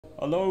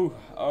Hello.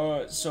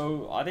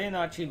 So I didn't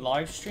actually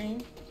live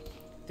stream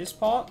this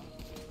part,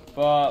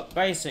 but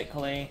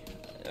basically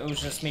it was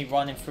just me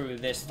running through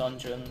this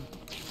dungeon.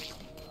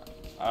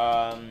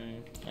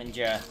 And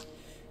yeah,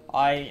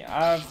 I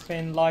have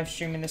been live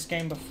streaming this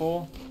game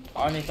before.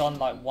 I only done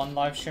like one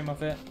live stream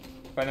of it.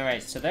 But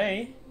anyways,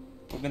 today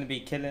we're gonna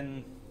be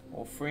killing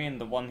or freeing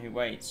the one who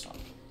waits.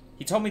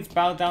 He told me to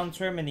bow down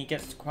to him and he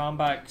gets the crown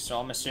back, so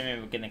I'm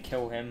assuming we're gonna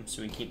kill him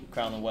so we keep the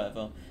crown or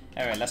whatever.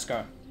 Anyway, let's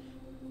go.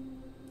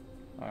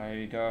 Alright, here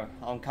we go.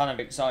 I'm kind of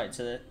excited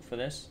for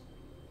this.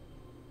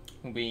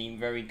 It'll be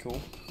very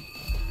cool.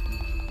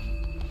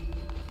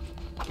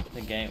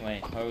 The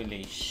gateway,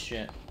 holy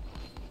shit.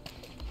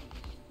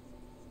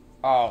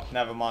 Oh,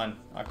 never mind.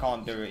 I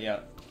can't do it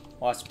yet.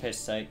 Well, that's a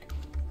piss take.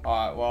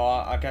 Alright, well,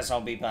 I guess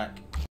I'll be back.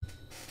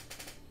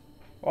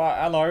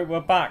 Right, hello,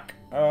 we're back.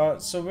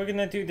 So we're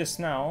gonna do this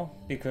now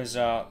because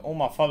all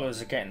my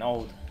followers are getting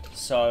old.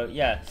 So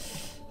yeah,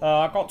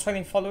 I got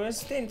 20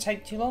 followers. Didn't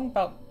take too long,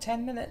 about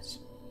 10 minutes.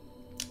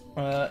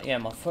 Yeah,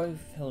 my throat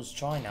feels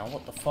dry now.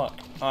 What the fuck?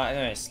 Alright,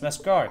 anyways, let's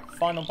go.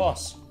 Final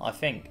boss, I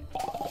think.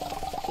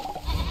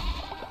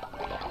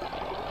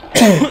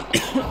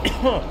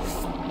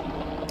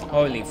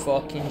 Holy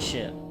fucking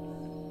shit.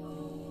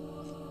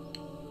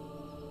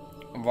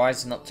 I'm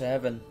rising up to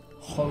heaven.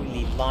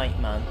 Holy light,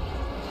 man.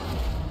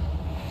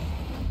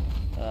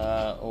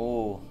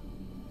 Oh.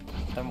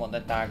 Don't want the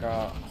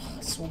dagger.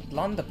 It's all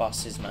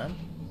blunderbusses, man.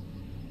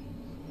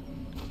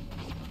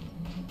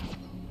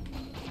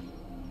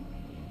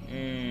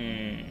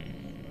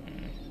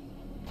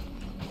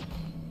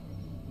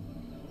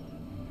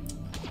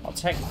 I'll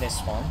take this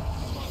one.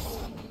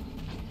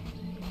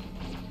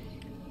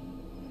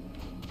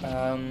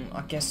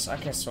 I guess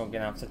we're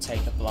gonna have to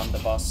take the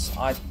blunderbuss.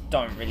 I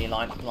don't really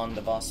like the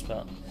blunderbuss,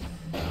 but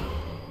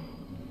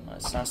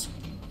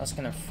that's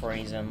gonna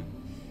freeze him.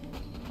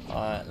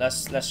 Alright,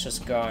 let's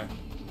just go.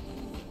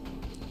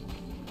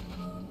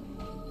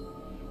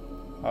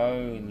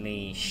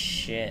 Holy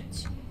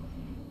shit.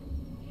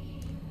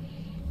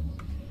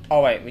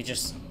 Oh wait, we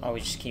just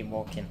keep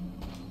walking.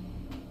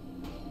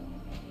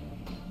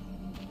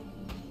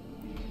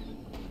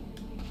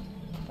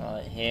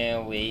 Alright,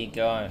 here we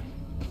go.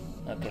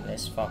 Look at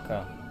this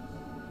fucker.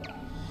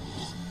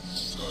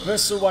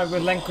 Vessel, I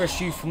relinquish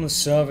you from the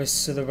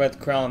service to the Red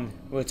Crown.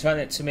 Return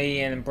it to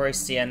me and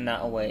embrace the end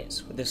that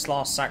awaits. With this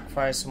last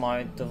sacrifice of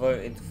my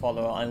devoted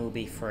follower, I will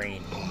be free.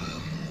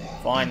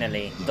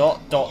 Finally. ...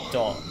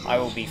 I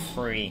will be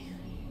free.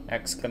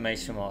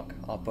 Exclamation mark.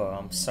 Oh bro,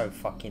 I'm so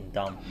fucking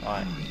dumb.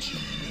 Alright.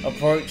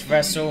 Approach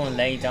Vessel and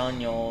lay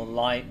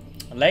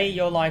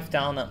your life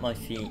down at my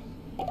feet.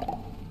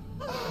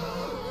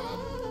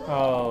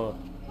 Oh.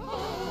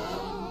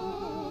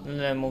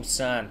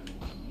 Lemusan.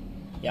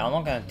 Yeah, I'm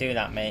not gonna do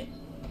that, mate.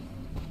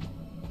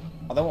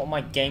 I don't want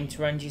my game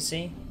to end, you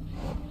see?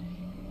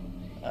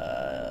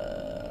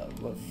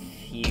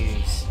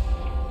 Refuse.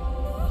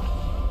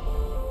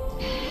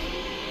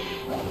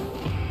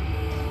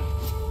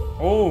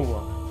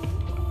 Oh!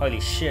 Holy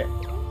shit.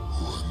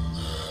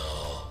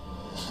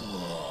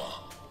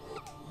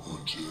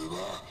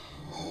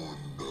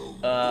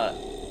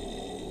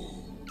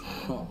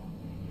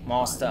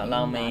 Master,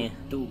 allow me.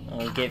 I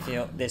will give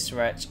you this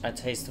wretch a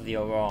taste of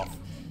your wrath.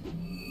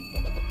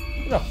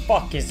 Who the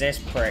fuck is this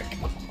prick?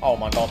 Oh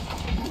my god.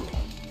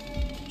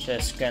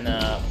 Just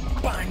gonna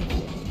bang.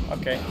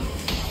 Okay.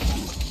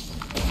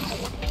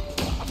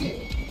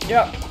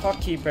 Yeah,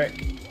 fuck you,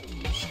 prick.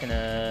 Just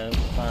gonna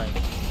bang.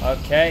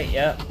 Okay,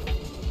 yeah.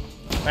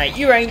 Mate,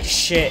 you ain't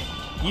shit.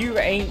 You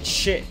ain't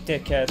shit,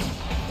 dickhead.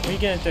 What are you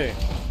gonna do?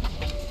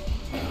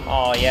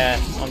 Oh yeah,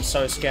 I'm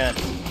so scared.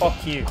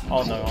 Fuck you.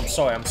 Oh no, I'm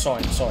sorry.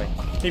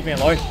 Leave me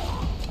alone.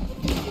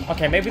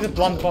 Okay, maybe the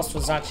blunderbuss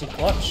was actually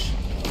clutch.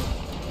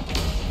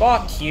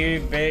 Fuck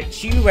you,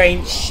 bitch. You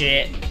ain't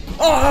shit.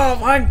 Oh,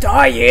 I'm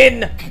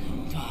dying.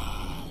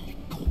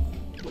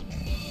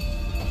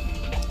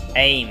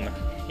 Aim.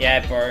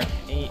 Yeah, bro.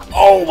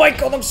 Oh my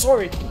god, I'm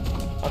sorry.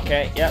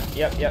 Okay, yep.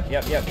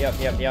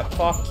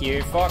 Fuck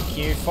you.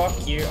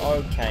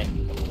 Okay.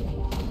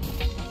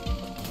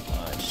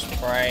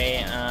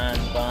 Spray and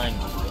bang.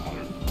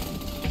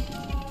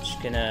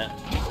 Just gonna...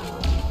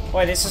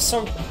 Wait, this is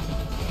so...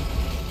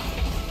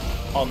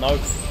 Oh no.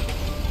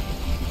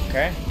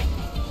 Okay.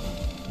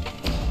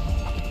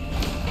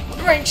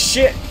 You ain't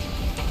shit!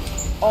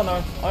 Oh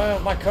no,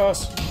 my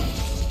curse.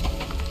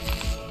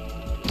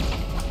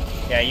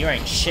 Yeah, you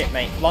ain't shit,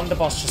 mate.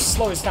 Blunderbuss just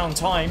slows down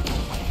time.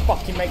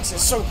 Fucking makes it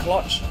so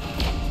clutch.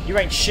 You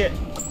ain't shit.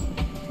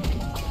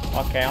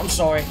 Okay, I'm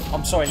sorry,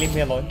 leave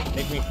me alone.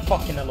 Leave me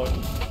fucking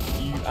alone.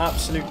 You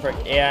absolute prick.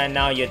 Yeah,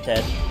 now you're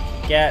dead.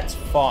 Get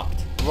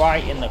fucked.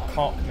 Right in the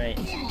cock, mate.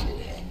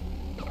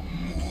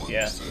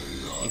 Yeah.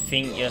 You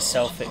think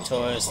yourself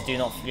victorious. Do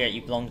not forget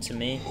you belong to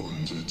me.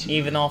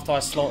 Even after I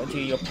slaughtered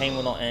you, your pain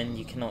will not end.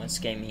 You cannot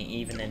escape me,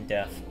 even in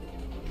death.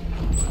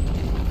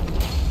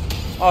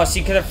 Oh, so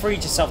you could have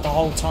freed yourself the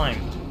whole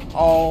time.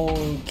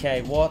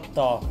 Okay, what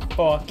the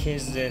fuck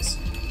is this?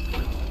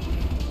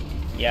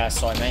 Yeah,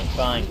 sorry, mate.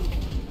 Bang.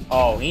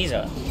 Oh, he's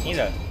a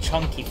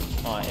chunky.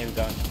 Alright, here we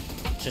go.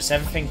 Just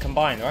everything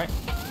combined, right?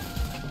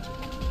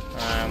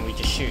 And we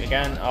just shoot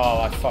again.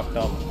 Oh, I fucked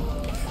up.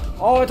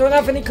 Oh, I don't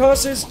have any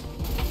curses.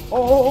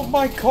 Oh,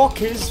 my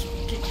cock is...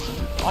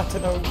 I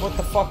don't know what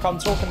the fuck I'm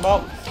talking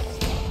about.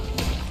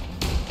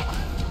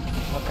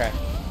 Okay.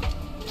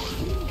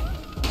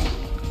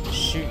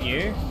 Shoot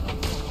you.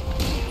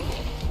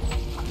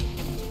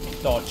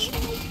 Dodge.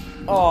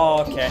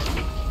 Oh, okay.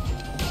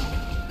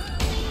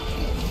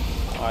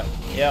 Alright,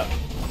 yep.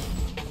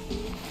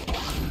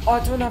 Oh, I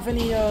don't have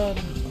any, Oh,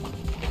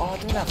 I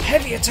don't have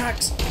heavy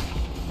attacks!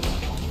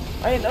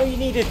 I didn't know you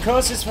needed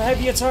curses for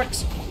heavy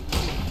attacks!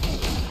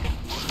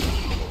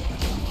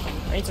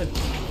 I need to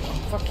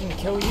fucking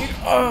kill you.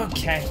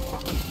 Okay.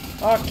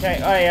 Okay,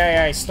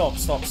 hey, stop.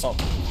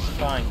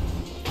 Fine.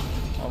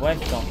 Oh, where'd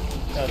you gone?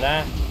 Go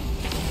there.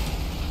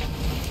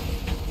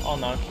 Oh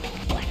no.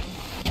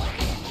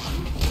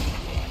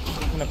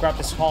 I'm gonna grab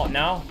this heart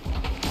now.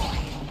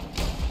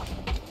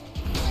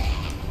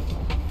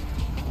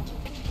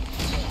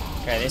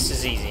 Okay, this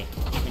is easy.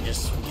 We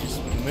just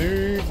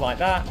move like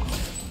that.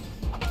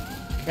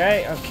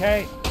 Okay.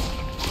 Okay.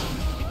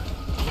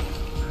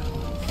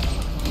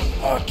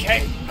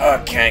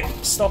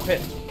 Stop it.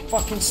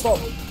 Fucking stop.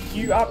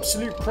 You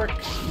absolute prick.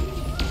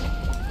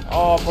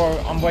 Oh, bro,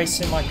 I'm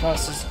wasting my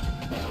curses.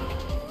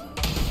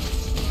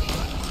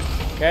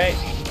 Okay,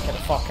 get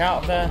the fuck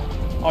out of there.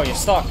 Oh, you're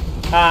stuck.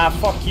 Ah,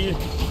 fuck you.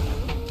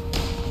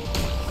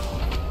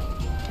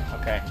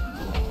 Okay.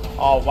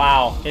 Oh,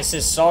 wow. This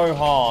is so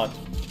hard.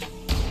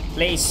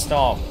 Please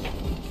stop.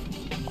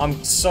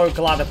 I'm so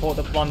glad I bought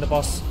the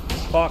blunderbuss.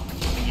 Fuck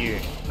you.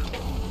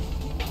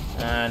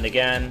 And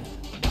again.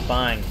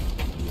 Bang.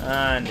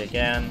 And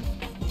again.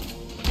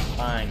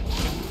 Bang.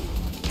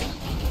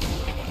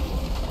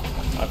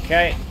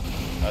 Okay.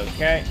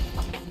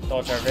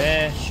 Dodge over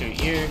here.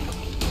 Shoot you.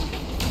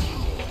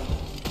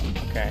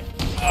 Okay.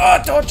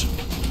 Dodge!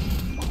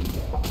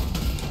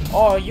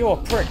 Oh, you're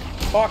a prick.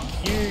 Fuck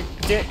you,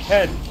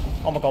 dickhead.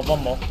 Oh my god,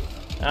 one more.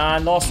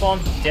 And last one.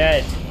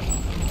 Dead.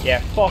 Yeah,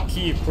 fuck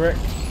you, prick.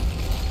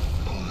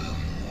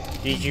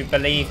 Did you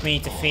believe me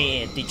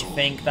defeated? Did you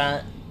think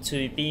that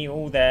to be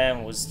all there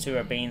was to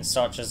have been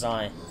such as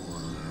I?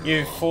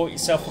 You thought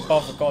yourself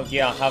above the god?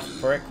 Yeah, I have,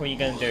 prick. What are you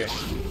gonna do?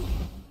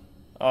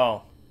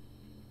 Oh.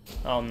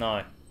 Oh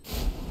no.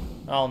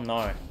 Oh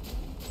no.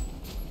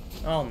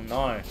 Oh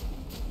no.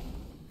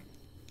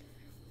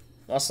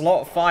 That's a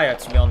lot of fire,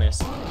 to be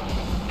honest.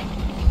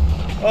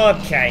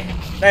 Okay.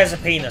 There's a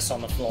penis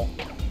on the floor.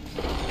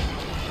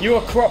 You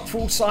are corrupt,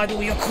 full-side,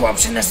 all your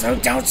corruption has no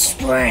doubt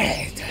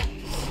spread.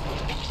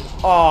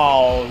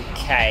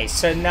 Okay,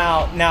 so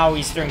now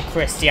he's doing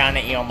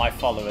Christianity on my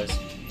followers.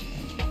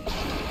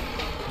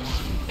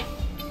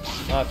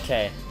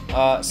 Okay,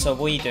 so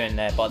what are you doing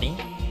there, buddy?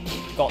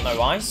 Got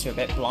no eyes, you're a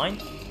bit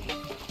blind.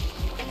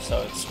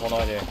 So it's what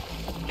I do.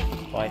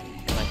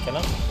 Can I kill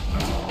him?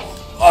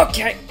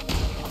 Okay!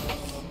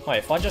 Wait,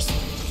 if I just...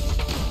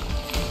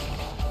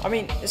 I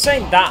mean, this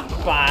ain't that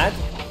bad.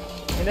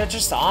 I mean, they're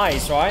just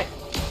eyes, right?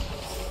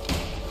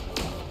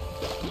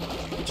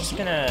 I'm just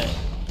gonna...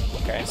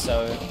 Okay,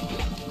 so...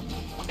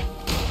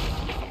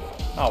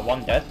 Oh,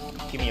 one dead.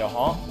 Give me your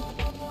heart.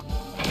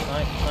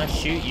 Can I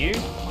shoot you?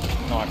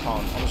 No, I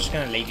can't. I'm just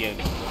gonna leave you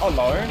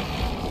alone.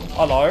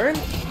 Alone?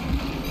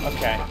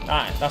 Okay,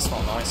 that's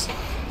not nice.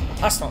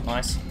 That's not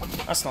nice.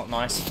 That's not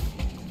nice.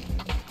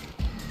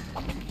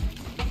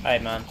 Hey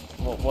man,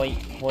 what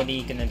are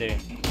you gonna do?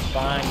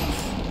 Bang.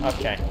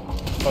 Okay.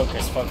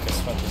 Focus.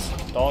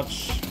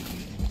 Dodge.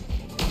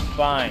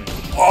 Bang.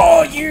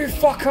 Oh, you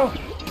fucker!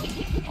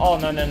 Oh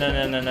no.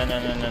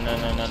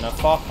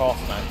 Fuck off,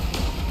 man.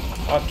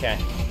 Okay.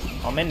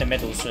 I'm in the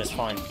middle, so it's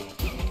fine.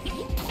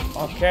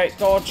 Okay,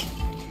 dodge.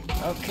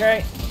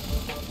 Okay.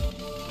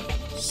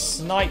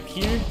 Snipe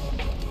you.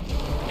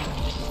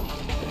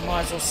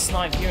 Might as well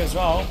snipe you as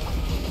well.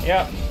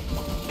 Yep.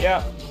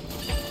 Yeah,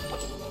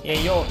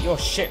 you're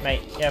shit,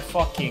 mate. Yeah,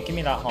 fuck you. Give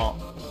me that heart.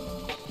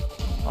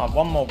 Oh,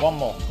 one more.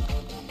 Come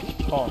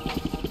on.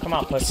 Come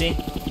out, pussy.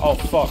 Oh,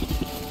 fuck.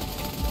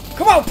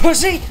 Come out,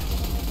 pussy!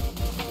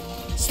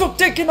 Stop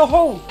digging a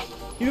hole!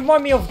 You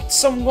remind me of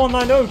someone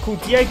I know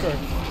called Diego.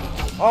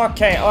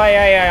 Okay, oh,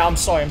 yeah, I'm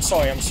sorry.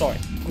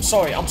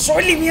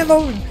 Leave me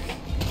alone!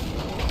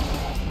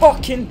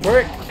 Fucking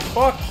brick.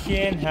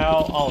 Fucking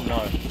hell. Oh,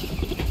 no.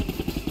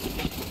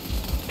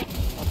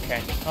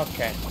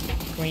 Okay.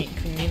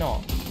 Can you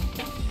not?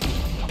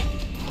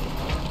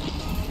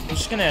 I'm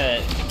just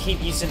gonna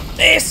keep using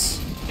this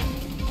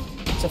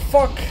to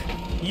fuck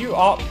you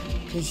up,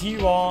 because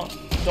you are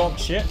dog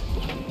shit.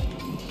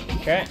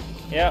 Okay,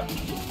 yep,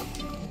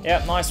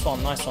 nice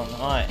one.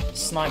 Alright,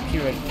 snipe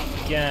you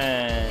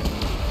again.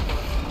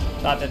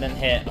 That didn't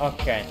hit.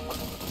 Okay,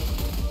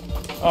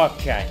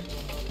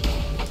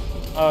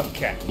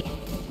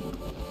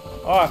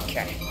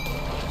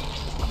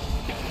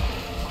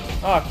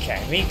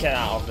 we get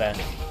out of there.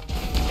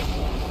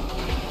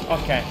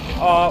 Okay,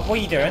 what are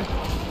you doing?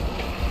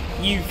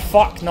 You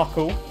fuck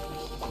knuckle.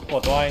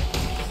 What do I?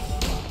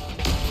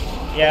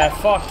 Yeah,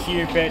 fuck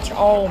you, bitch.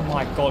 Oh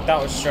my god,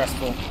 that was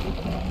stressful.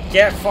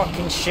 Get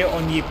fucking shit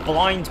on, you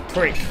blind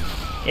prick.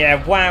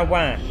 Yeah, wah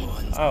wah.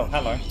 Oh,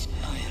 hello.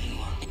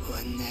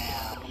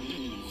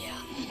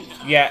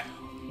 Yeah.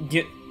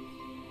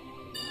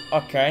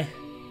 Okay.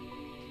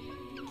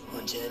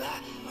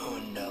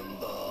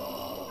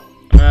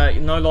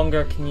 No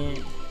longer can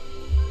you...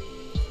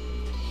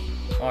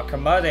 Oh, I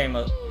can murder him.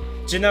 Do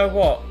you know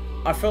what?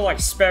 I feel like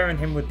sparing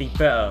him would be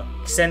better.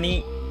 Because then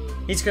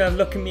he's gonna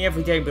look at me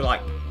every day and be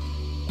like,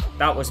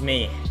 that was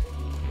me.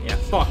 Yeah,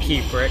 fuck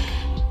you, prick.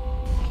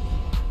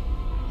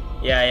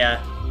 Yeah.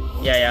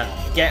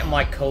 Get in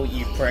my cult,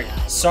 you prick.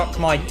 Suck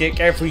my dick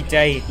every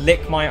day.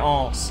 Lick my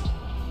ass.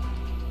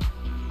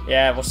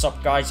 Yeah, what's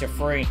up, guys? You're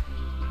free.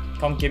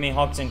 Come give me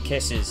hugs and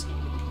kisses.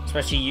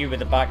 Especially you with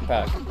the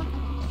backpack.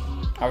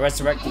 I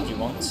resurrected you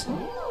once.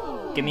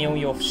 Give me all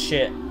your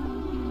shit.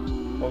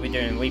 What are we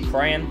doing? Are we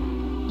praying?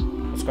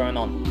 What's going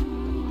on?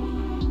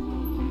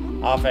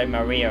 Ave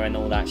Maria and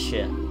all that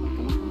shit.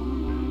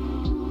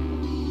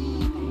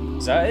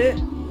 Is that it?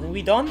 Are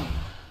we done?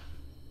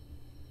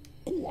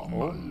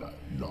 Oh.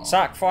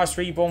 Sacrifice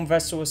reborn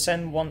vessel,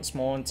 ascend once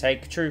more and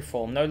take true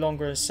form. No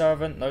longer a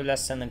servant, no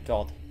less than a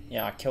god.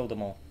 Yeah, I killed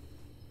them all.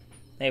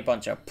 They're a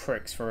bunch of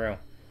pricks for real.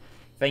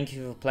 Thank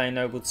you for playing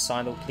Noble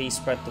Disciple. Please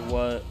spread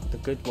the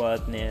good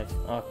word near.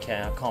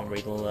 Okay, I can't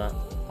read all that.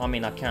 I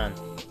mean, I can.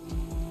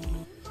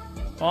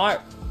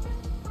 Alright.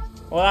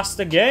 Well, that's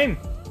the game.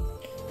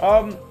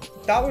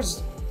 That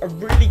was a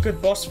really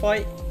good boss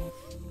fight.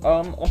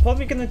 I'm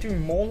probably gonna do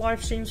more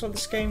live streams of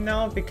this game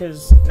now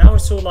because now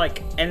it's all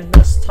like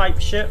endless type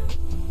shit.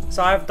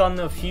 So I've done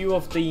a few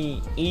of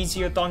the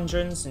easier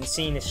dungeons and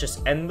seen it's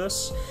just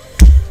endless.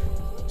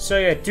 So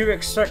yeah, do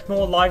expect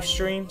more live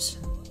streams.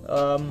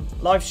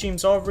 Live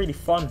streams are really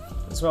fun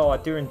as well. I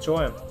do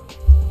enjoy them.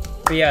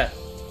 But yeah,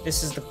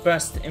 this is the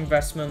best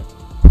investment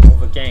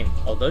of a game.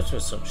 Oh, those were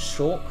some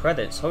short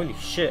credits. Holy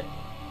shit.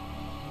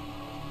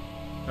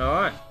 All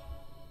right.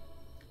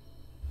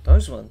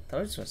 Those were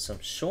some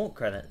short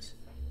credits.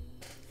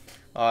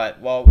 Alright,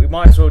 well, we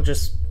might as well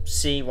just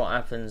see what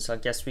happens. I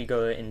guess we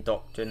go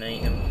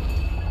indoctrinate him.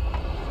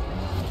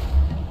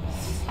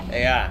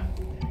 Yeah,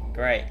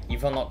 great.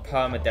 You've unlocked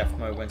permadeath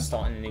mode when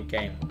starting a new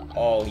game.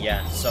 Oh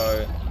yeah,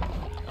 so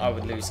I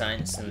would lose that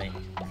instantly.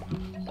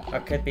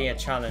 That could be a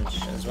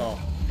challenge as well.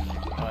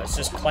 Let's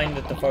just claim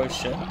the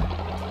devotion.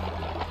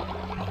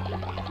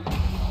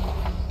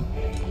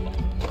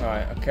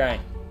 Alright, okay.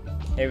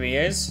 Here he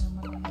is.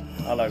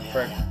 Hello,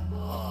 prick.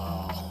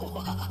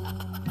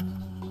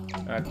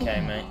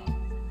 Okay, mate.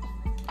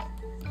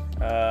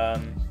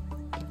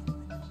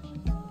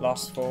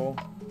 Lustful.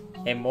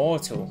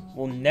 Immortal.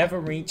 Will never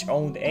reach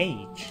old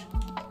age.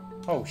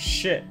 Oh,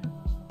 shit.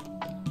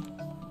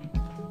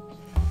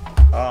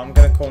 I'm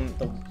gonna call him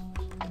the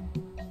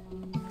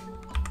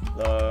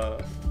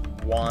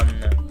one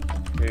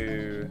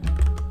who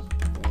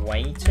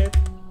waited.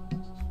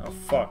 Oh,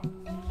 fuck.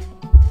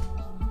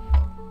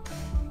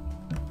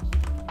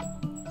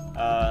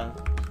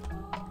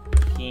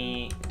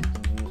 He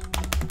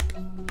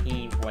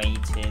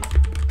waited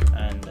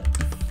and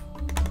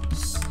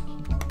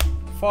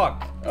fuck.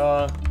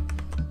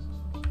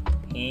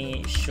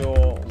 He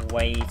sure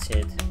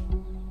waited.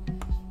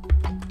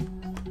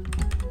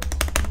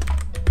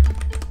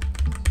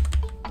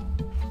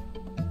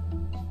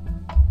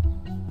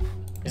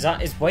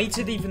 Is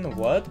waited even the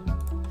word?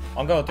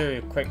 I'm gonna do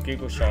a quick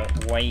Google search.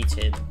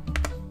 Waited.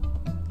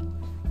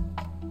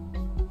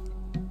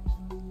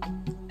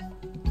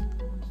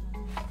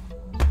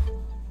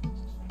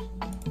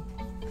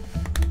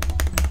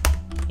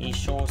 He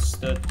sure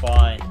stood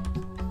by.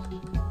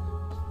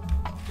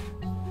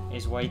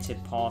 Is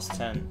waited past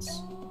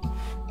tense.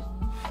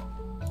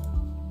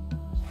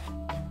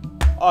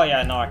 Oh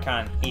yeah, no, I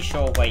can. He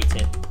sure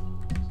waited.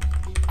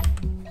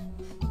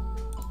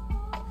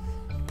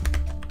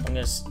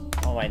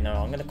 Oh wait, no,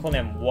 I'm gonna call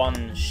him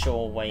one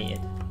sure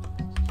waited.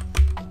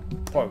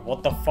 Bro,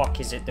 what the fuck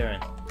is it doing?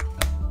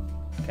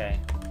 Okay.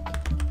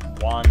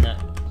 One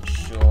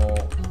sure.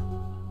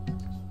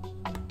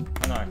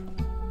 No.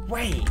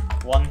 Wait!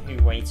 One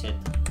who waited.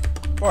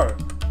 Bro,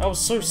 that was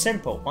so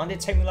simple. Why did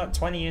it take me like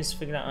 20 years to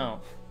figure that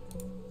out?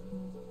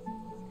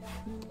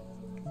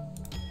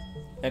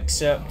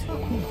 Except,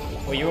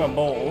 well, you're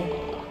immortal.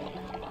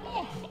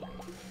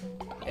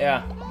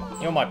 Yeah,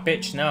 you're my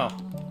bitch now.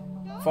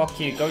 Fuck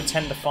you, go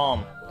tend the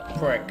farm,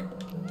 prick.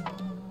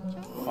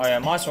 Oh yeah,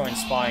 might as well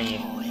inspire you.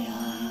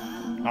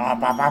 Ah,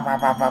 bah, bah, bah,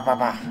 bah, bah, bah,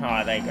 bah.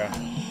 Alright, there you go.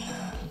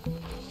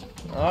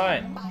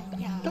 Alright.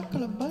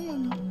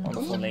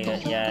 Wonderful leader.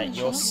 Yeah,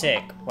 you're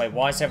sick. Wait,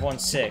 why is everyone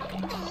sick?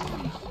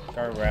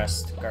 Go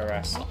rest, go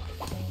rest.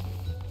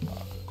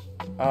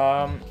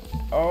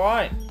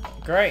 Alright,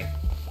 great.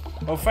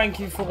 Well, thank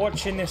you for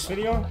watching this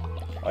video.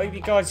 I hope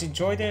you guys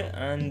enjoyed it,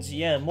 and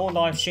yeah, more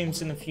live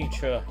streams in the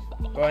future.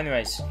 But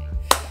anyways,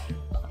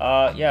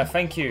 yeah,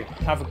 thank you.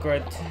 Have a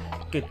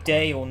good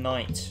day or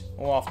night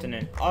or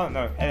afternoon. I don't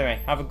know. Anyway,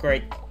 have a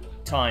great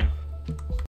time.